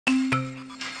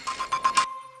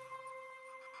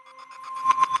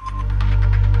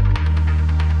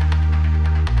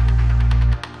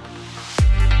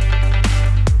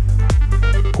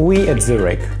We at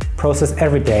Zurich process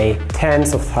every day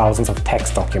tens of thousands of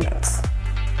text documents,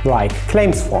 like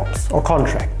claims forms or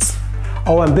contracts.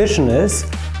 Our ambition is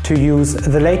to use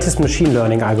the latest machine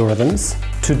learning algorithms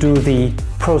to do the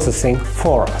processing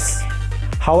for us.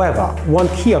 However, one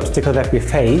key obstacle that we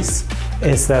face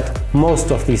is that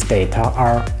most of these data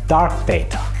are dark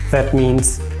data. That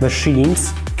means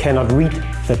machines cannot read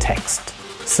the text.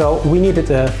 So we needed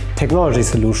a technology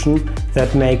solution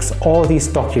that makes all these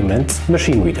documents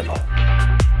machine readable.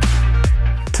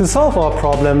 To solve our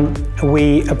problem,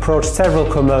 we approached several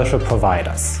commercial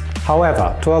providers.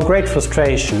 However, to our great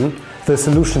frustration, the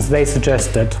solutions they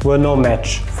suggested were no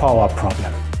match for our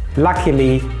problem.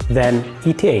 Luckily, then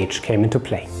ETH came into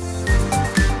play.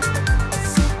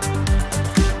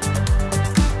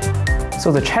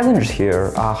 So the challenges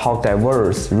here are how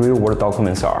diverse real-world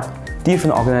documents are.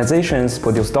 Different organizations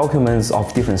produce documents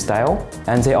of different style,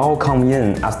 and they all come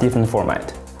in as different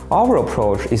format. Our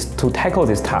approach is to tackle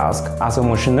this task as a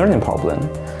machine learning problem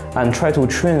and try to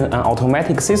train an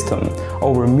automatic system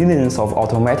over millions of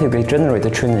automatically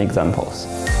generated training examples.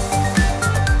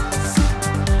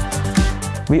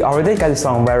 We already get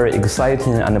some very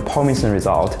exciting and promising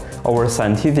results over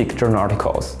scientific journal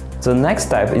articles. The next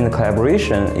step in the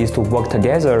collaboration is to work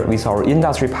together with our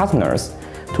industry partners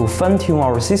to fine-tune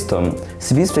our system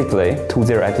specifically to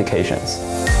their applications.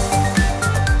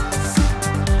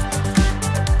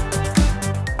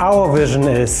 Our vision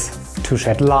is to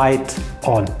shed light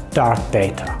on dark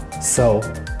data, so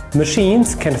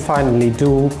machines can finally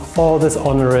do all this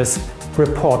onerous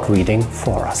report reading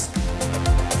for us.